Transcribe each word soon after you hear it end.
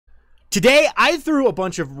Today, I threw a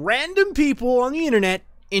bunch of random people on the internet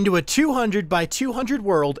into a 200 by 200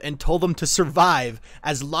 world and told them to survive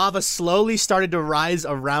as lava slowly started to rise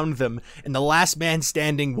around them and the last man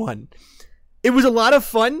standing won. It was a lot of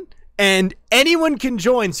fun, and anyone can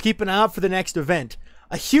join, so keep an eye out for the next event.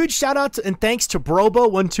 A huge shout out and thanks to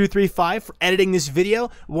Brobo1235 for editing this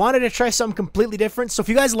video. Wanted to try something completely different, so if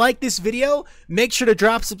you guys like this video, make sure to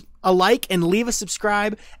drop a like and leave a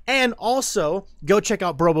subscribe, and also go check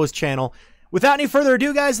out Brobo's channel. Without any further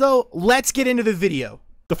ado, guys, though, let's get into the video.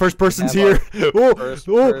 The first person's here.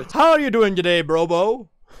 How are you doing today, Brobo?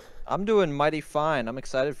 I'm doing mighty fine. I'm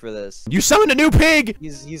excited for this. You summoned a new pig!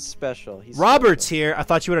 He's special. Robert's here. I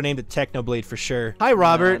thought you would have named it Technoblade for sure. Hi,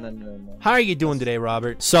 Robert. No. How are you doing today,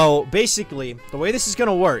 Robert? So, basically, the way this is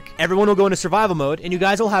gonna work, everyone will go into survival mode, and you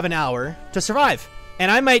guys will have an hour to survive. And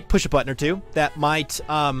I might push a button or two that might,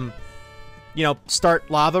 you know, start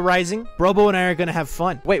lava rising. Brobo and I are gonna have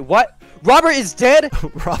fun. Wait, what? Robert is dead?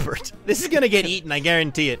 Robert. This is gonna get eaten, I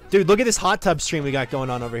guarantee it. Dude, look at this hot tub stream we got going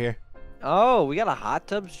on over here. Oh, we got a hot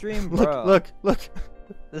tub stream, bro. Look.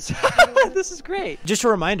 This is great. Just a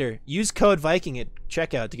reminder, use code Viking at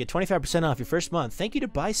checkout to get 25% off your first month. Thank you to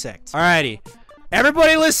Bisect. Alrighty.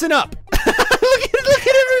 Everybody listen up. look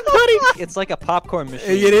at everybody. It's like a popcorn machine.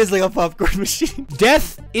 It is like a popcorn machine.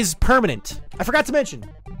 Death is permanent. I forgot to mention.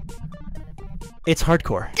 It's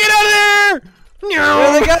hardcore. Get out of there!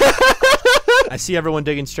 I see everyone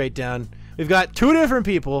digging straight down. We've got two different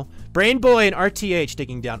people. Brain Boy and RTH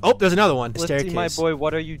digging down. Oh, there's another one. Slitsy, my boy,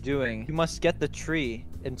 what are you doing? You must get the tree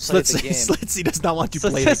and play the game. Slitsy does not want to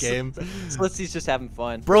play the game. Slitsy's just having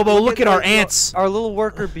fun. Brobo, look at our ants. Our little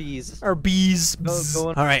worker bees. Our bees.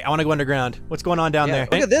 All right, I want to go underground. What's going on down there?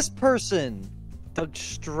 Look at this person. Dug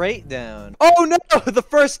straight down. Oh no, the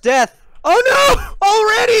first death. Oh no,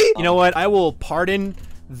 already. You know what? I will pardon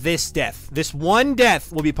this death. This one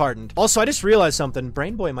death will be pardoned. Also, I just realized something.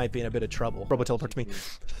 Brain Boy might be in a bit of trouble. Brobo, teleport to me.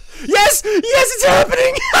 Yes! Yes, it's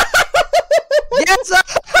happening! Yes!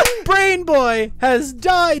 Brain Boy has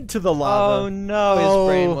died to the lava. Oh no, his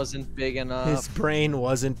brain wasn't big enough. His brain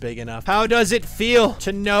wasn't big enough. How does it feel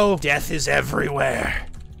to know death is everywhere?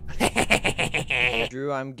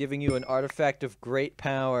 Drew, I'm giving you an artifact of great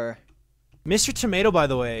power. Mr. Tomato, by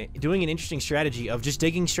the way, doing an interesting strategy of just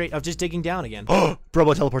digging down again.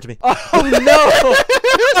 Brobo, teleport to me. Oh no!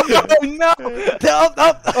 Oh no!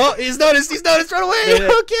 Oh, he's noticed, run away!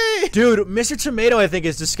 Okay! Dude, Mr. Tomato, I think,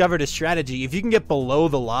 has discovered a strategy. If you can get below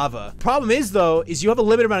the lava. Problem is, though, is you have a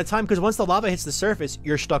limited amount of time, because once the lava hits the surface,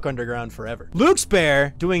 you're stuck underground forever. Luke's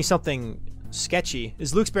Bear doing something sketchy.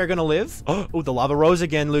 Is Luke's Bear gonna live? Oh, the lava rose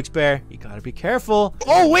again, Luke's Bear. You gotta be careful.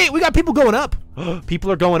 Oh, wait, we got people going up. People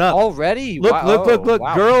are going up. Already? Look, wow. look.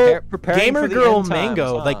 Wow. Girl, Gamer Girl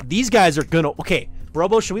Mango. Like, these guys are gonna... Okay,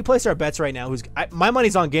 Brobo, should we place our bets right now? My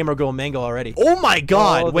money's on Gamer Girl Mango already. Oh my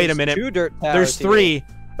god. Wait a minute. Two dirt towers there's three. Here.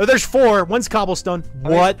 Oh, there's four. One's cobblestone.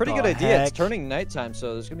 What? Pretty good idea. It's turning nighttime,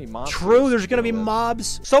 so there's gonna be mobs. True, there's gonna be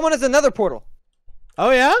mobs. Someone has another portal.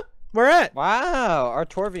 Oh, yeah? Where at? Wow, our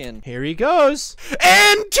Torvian. Here he goes.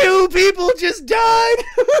 And two people just died.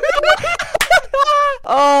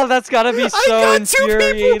 Oh, that's gotta be so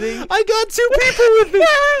infuriating. I got two people with me.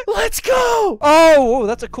 Let's go. Oh,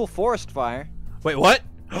 that's a cool forest fire. Wait, what?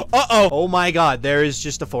 Uh-oh. Oh my god, there is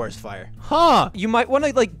just a forest fire. Huh. You might want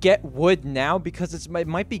to, like, get wood now because it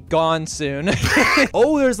might be gone soon.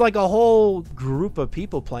 Oh, there's like a whole group of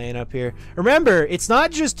people playing up here. Remember, it's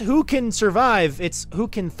not just who can survive, it's who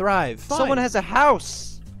can thrive. Someone has a house.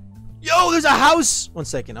 Yo, there's a house. 1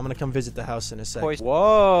 second, I'm gonna come visit the house in a sec.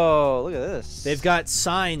 Whoa, look at this. They've got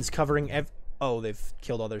signs covering oh, they've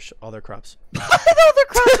killed all their crops. All their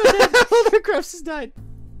crops are dead. All their crops has died.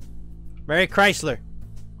 Mary Chrysler.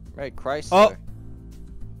 Right, Chrysler.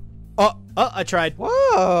 Oh, I tried.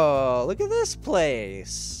 Whoa, look at this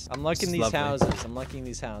place. I'm liking these houses. I'm liking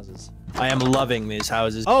these houses. I am loving these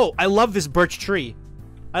houses. Oh, I love this birch tree.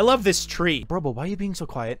 I love this tree. Brobo, why are you being so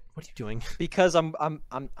quiet? What are you doing? Because I'm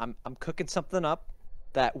cooking something up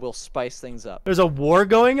that will spice things up. There's a war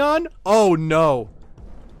going on? Oh no.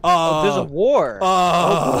 Oh, there's a war.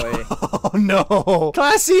 Oh boy. Oh no.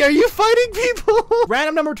 Classy, are you fighting people?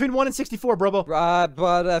 Random number between 1 and 64, Brobo.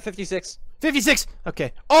 But 56. 56.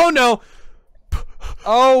 Okay. Oh no.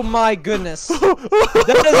 Oh my goodness.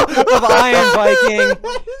 That is a lot of iron, Viking.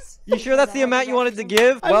 You sure that's the amount you wanted to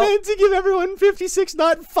give? I meant to give everyone 56,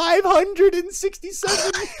 not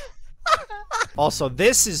 567. Also,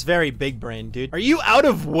 this is very big brain, dude. Are you out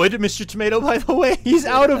of wood, Mr. Tomato, by the way? He's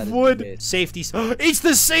out of wood. Safety. It's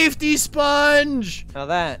the safety sponge! Now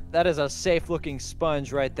that is a safe looking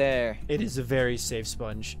sponge right there. It is a very safe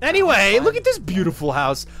sponge. Anyway, look at this beautiful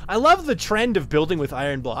house. I love the trend of building with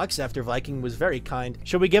iron blocks after Viking was very kind.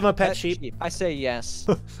 Should we give him a pet sheep? I say yes.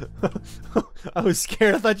 I was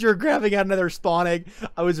scared. I thought you were grabbing out another spawn egg.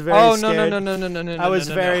 I was very scared. No. I was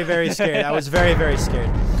very scared. I was very scared.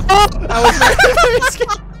 I was very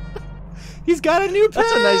scared. He's got a new pet.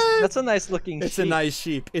 That's a nice looking sheep. It's a nice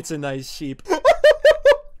sheep. It's a nice sheep.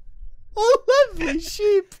 A lovely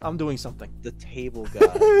sheep. I'm doing something. The table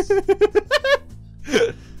gods.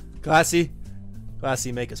 Classy,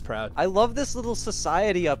 make us proud. I love this little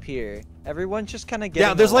society up here. Everyone's just kind of getting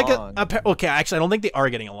along. There's like okay, actually, I don't think they are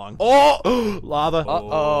getting along. Oh, lava.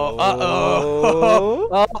 Oh,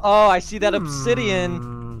 I see that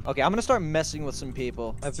obsidian. Okay, I'm gonna start messing with some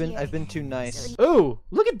people. I've been too nice. Oh,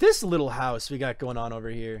 look at this little house we got going on over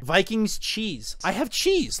here. Vikings cheese. I have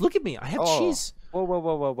cheese. Look at me. I have cheese. Whoa.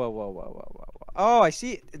 Oh, I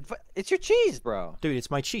see. It's your cheese, bro. Dude, it's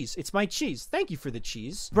my cheese. It's my cheese. Thank you for the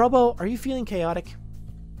cheese. Brobo, are you feeling chaotic?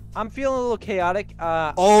 I'm feeling a little chaotic.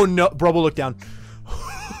 Oh no, Brobo, look down.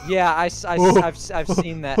 Yeah, I've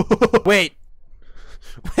seen that. Wait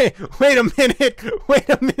a minute. Wait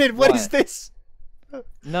a minute. What is this?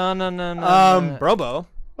 No. Brobo,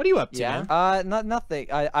 what are you up to? Yeah. Man? Nothing.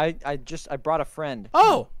 I brought a friend.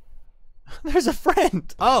 Oh, there's a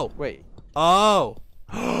friend. Oh. Wait. Oh.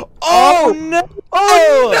 Oh no!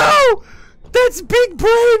 Oh no! That's big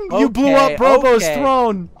brain. You blew up Brobo's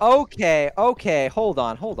throne. Okay. Hold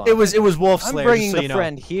on. It was Wolf Slayer. I'm bringing the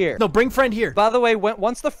friend here. No, bring friend here. By the way,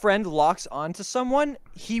 once the friend locks onto someone,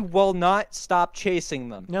 he will not stop chasing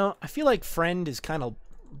them. No, I feel like friend is kind of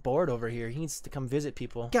bored over here. He needs to come visit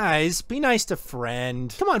people. Guys, be nice to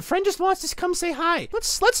friend. Come on, friend just wants to come say hi.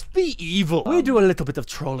 Let's be evil. We do a little bit of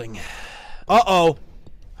trolling. Uh-oh,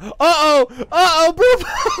 Brobo.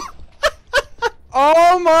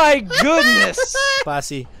 Oh my goodness!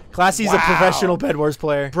 Classy's a professional Bed Wars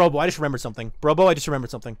player. Brobo, I just remembered something.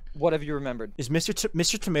 What have you remembered? Is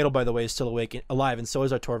Mr. Tomato, by the way, is still alive, and so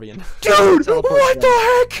is our Torvian. Dude, what the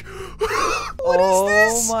heck? What is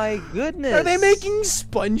this? Oh my goodness! Are they making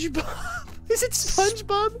SpongeBob? Is it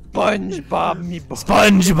SpongeBob? SpongeBob, me boy.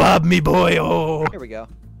 SpongeBob, me boy. Oh. Here we go.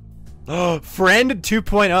 Friend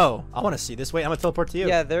 2.0. I want to see this. Wait, I'm gonna teleport to you.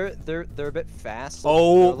 Yeah, they're a bit fast.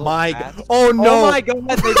 Oh my god. Oh no. Oh my god.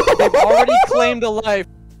 They've already claimed a life.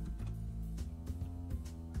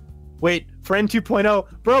 Wait, friend 2.0.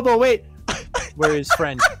 Brobo, wait. Where is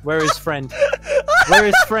friend? Where is friend?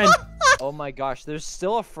 Oh my gosh, there's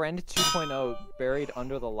still a friend 2.0 buried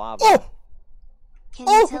under the lava. Oh! Can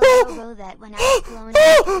you tell Brobo that when I was blown up?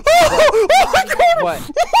 Oh my god! What?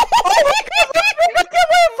 Oh my god!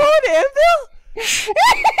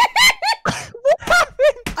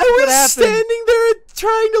 I was standing there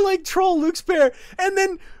trying to like troll Luke's bear, and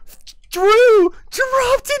then Drew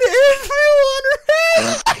dropped an anvil on her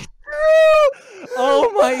head. Drew!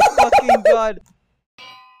 Oh my fucking god!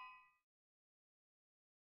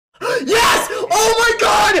 Yes! Oh my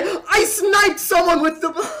god! I sniped someone with the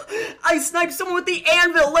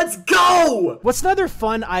anvil. Let's go! What's another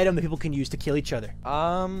fun item that people can use to kill each other?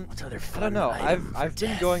 What's other I don't know. item I've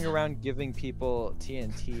been going around giving people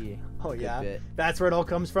TNT. Oh yeah, bit. that's where it all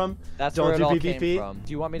comes from. That's Don't where it do all PvP? came from.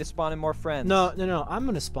 Do you want me to spawn in more friends? No. I'm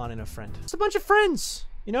gonna spawn in a friend. It's a bunch of friends,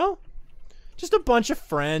 you know? Just a bunch of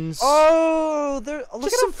friends. Oh, look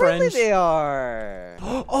Just at some how friendly friends. they are.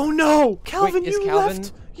 Oh no, Calvin,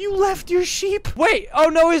 Wait, you left your sheep. Wait, oh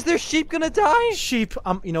no, is their sheep gonna die? Sheep,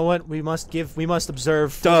 you know what? We must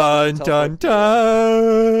observe. Dun dun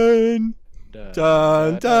dun.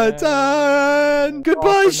 Dun dun dun.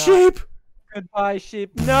 Goodbye, sheep. Goodbye,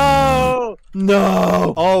 sheep. No.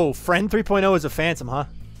 No. Oh, friend 3.0 is a phantom, huh?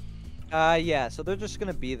 Yeah. So they're just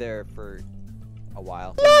gonna be there for a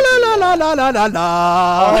while. La la la la la la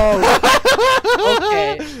la. Oh.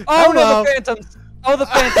 Okay. Oh no, the phantoms. Oh, the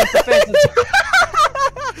phantoms.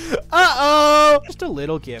 Uh-oh! Just a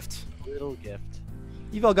little gift. Little gift.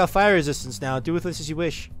 You've all got fire resistance now. Do with this as you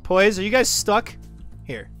wish. Poise, are you guys stuck?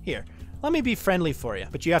 Here. Let me be friendly for you,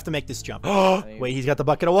 but you have to make this jump. Oh, wait, he's got the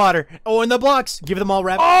bucket of water. Oh, and the blocks. Give them all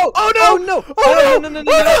wrap. Oh no! No!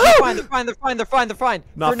 They're fine. Not for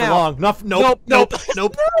for now. long. Nope. Nope.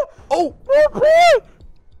 Oh!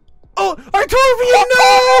 Oh! Artorian,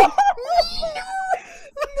 no!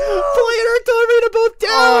 Play and Artorian both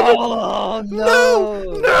down! Oh no!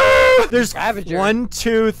 No! There's Scavenger. 1,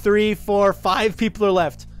 2, 3, 4, 5 people are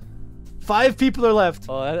left. 5 people are left.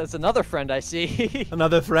 Oh, that's another friend I see.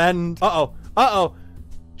 Another friend. Uh-oh.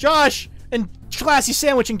 Josh and Classy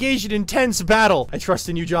Sandwich engaged in intense battle. I trust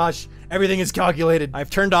in you, Josh. Everything is calculated. I've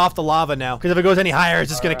turned off the lava now, because if it goes any higher, it's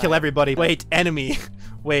just gonna kill everybody. Wait, enemy.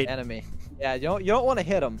 Wait. Enemy. Yeah, you don't want to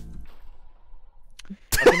hit him.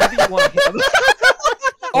 Okay, maybe you want to hit him.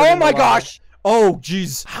 Oh my gosh! Oh,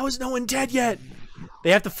 jeez. How is no one dead yet? They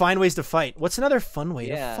have to find ways to fight. What's another fun way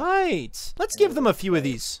to fight? Let's give them a few of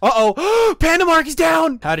these. Uh-oh. Panda Mark is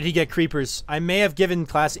down! How did he get creepers? I may have given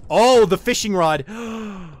Classy... Oh, the fishing rod.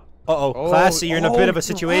 Uh-oh. Classy, you're in a bit of a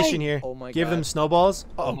situation here. Oh my Give God. them snowballs.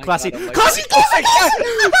 Uh-oh, Classy. God, oh my Classy!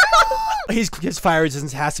 God. His fire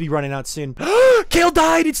resistance has to be running out soon. Kale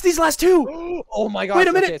died! It's these last two! Oh my God. Wait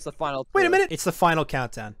a minute. Okay, it's the final. Wait a minute. It's the final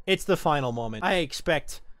countdown. It's the final moment. I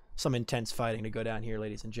expect some intense fighting to go down here,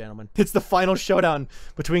 ladies and gentlemen. It's the final showdown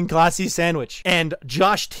between Classy Sandwich and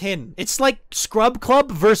Josh Tin. It's like Scrub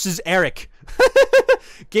Club versus Eric.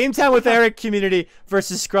 Game time with Eric community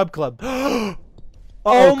versus Scrub Club. Oh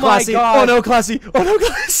my Classy. God. Oh no, Classy. Oh no,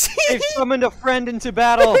 Classy. They've summoned a friend into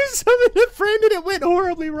battle. They've summoned a friend and it went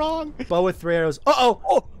horribly wrong. Bow with 3 arrows.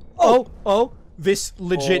 Oh. This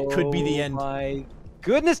legit could be the end. Oh my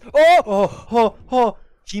goodness. He Oh.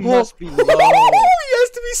 must be low. He has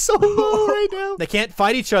to be so low right now. They can't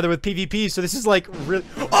fight each other with PvP, so this is like really.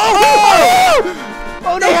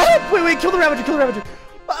 Oh no! Wait, kill the Ravager, kill the Ravager.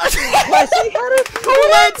 Classy had it.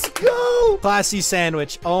 Let's go! Classy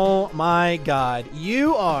Sandwich. Oh my God.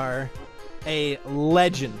 You are a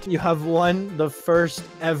legend. You have won the first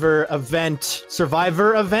ever event.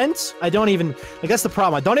 Survivor event? I don't even, like, that's the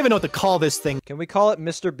problem. I don't even know what to call this thing. Can we call it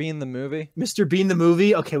Mr. Bean the movie? Mr. Bean the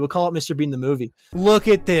movie? Okay, we'll call it Mr. Bean the movie. Look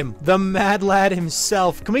at them. The mad lad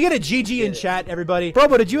himself. Can we get a GG in chat, everybody?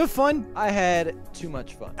 Brobo, did you have fun? I had too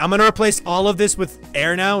much fun. I'm gonna replace all of this with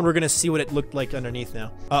air now, and we're gonna see what it looked like underneath now.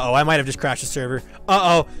 Uh-oh, I might have just crashed the server.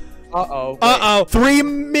 Uh-oh. Uh-oh. Uh-oh.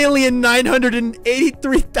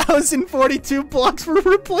 3,983,042 blocks were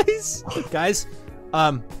replaced. Guys,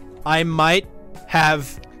 I might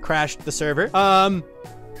have crashed the server.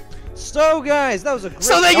 So, guys, that was a great...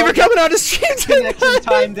 So thank you for coming on to stream tonight. Connection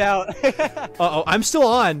timed out. Uh-oh, I'm still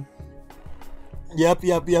on. Yep.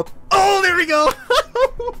 Oh, there we go.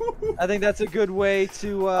 I think that's a good way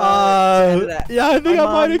to, yeah, I think I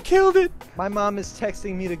might have killed it. My mom is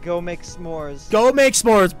texting me to go make s'mores. Go make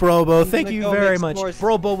s'mores, Brobo. Thank you go very make much. s'mores.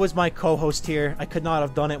 Brobo was my co-host here. I could not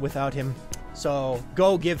have done it without him. So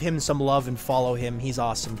go give him some love and follow him. He's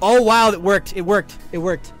awesome. Oh, wow, it worked. It worked. It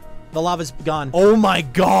worked. The lava's gone. Oh my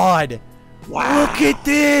God. Wow. Look at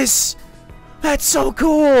this. That's so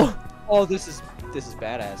cool. Oh, this is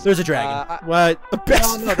badass. There's a dragon. What?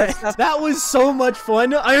 That was so much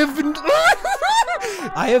fun. I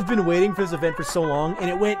have been waiting for this event for so long, and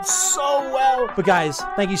it went so well. But guys,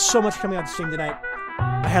 thank you so much for coming out to stream tonight.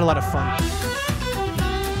 I had a lot of fun.